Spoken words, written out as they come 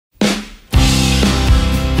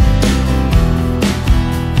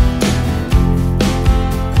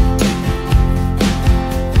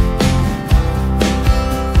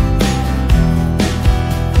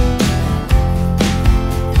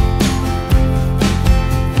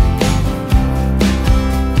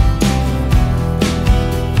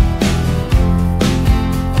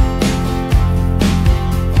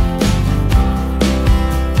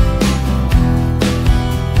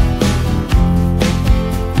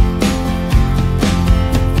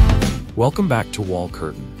Welcome back to Wall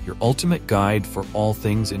Curtain, your ultimate guide for all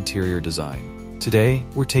things interior design. Today,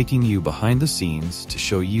 we're taking you behind the scenes to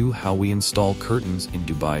show you how we install curtains in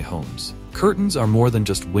Dubai homes. Curtains are more than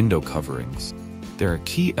just window coverings. They're a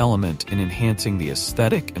key element in enhancing the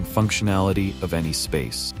aesthetic and functionality of any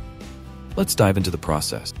space. Let's dive into the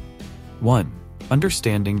process. 1.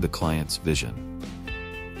 Understanding the client's vision.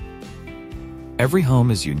 Every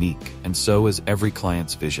home is unique, and so is every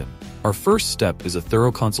client's vision. Our first step is a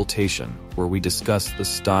thorough consultation, where we discuss the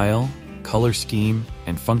style, color scheme,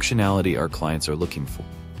 and functionality our clients are looking for.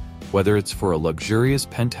 Whether it's for a luxurious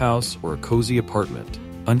penthouse or a cozy apartment,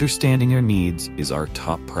 understanding your needs is our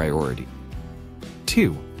top priority.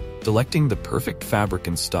 2. Selecting the perfect fabric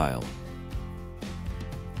and style.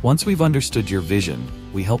 Once we've understood your vision,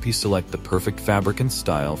 we help you select the perfect fabric and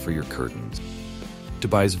style for your curtains.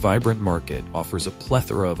 Dubai's vibrant market offers a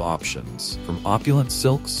plethora of options, from opulent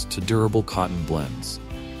silks to durable cotton blends.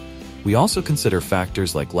 We also consider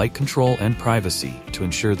factors like light control and privacy to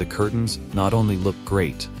ensure the curtains not only look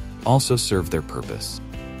great, also serve their purpose.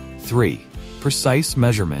 3. Precise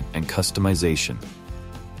measurement and customization.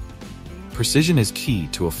 Precision is key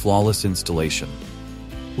to a flawless installation.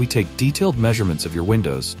 We take detailed measurements of your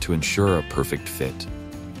windows to ensure a perfect fit.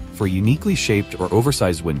 For uniquely shaped or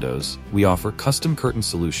oversized windows, we offer custom curtain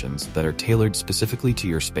solutions that are tailored specifically to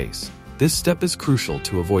your space. This step is crucial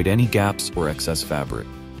to avoid any gaps or excess fabric.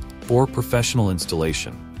 4. Professional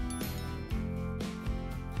installation.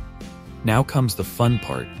 Now comes the fun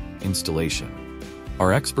part, installation.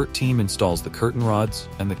 Our expert team installs the curtain rods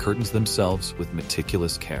and the curtains themselves with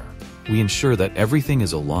meticulous care. We ensure that everything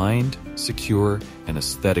is aligned, secure, and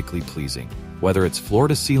aesthetically pleasing. Whether it's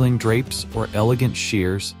floor-to-ceiling drapes or elegant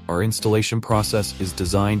sheers, our installation process is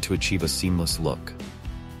designed to achieve a seamless look.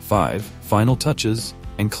 5. Final touches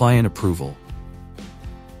and client approval.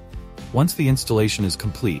 Once the installation is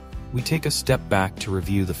complete, we take a step back to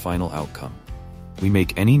review the final outcome. We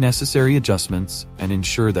make any necessary adjustments and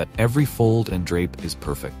ensure that every fold and drape is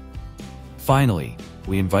perfect. Finally,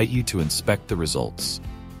 we invite you to inspect the results,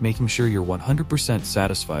 making sure you're 100%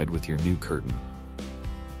 satisfied with your new curtain.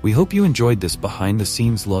 We hope you enjoyed this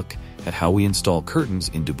behind-the-scenes look at how we install curtains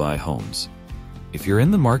in Dubai homes. If you're in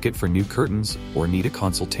the market for new curtains or need a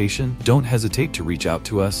consultation, don't hesitate to reach out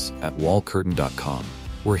to us at wallcurtain.com.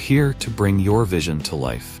 We're here to bring your vision to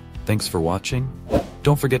life. Thanks for watching.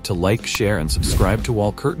 Don't forget to like, share, and subscribe to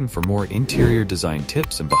Wall Curtain for more interior design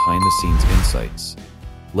tips and behind-the-scenes insights.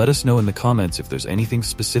 Let us know in the comments if there's anything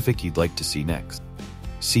specific you'd like to see next.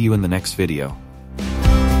 See you in the next video.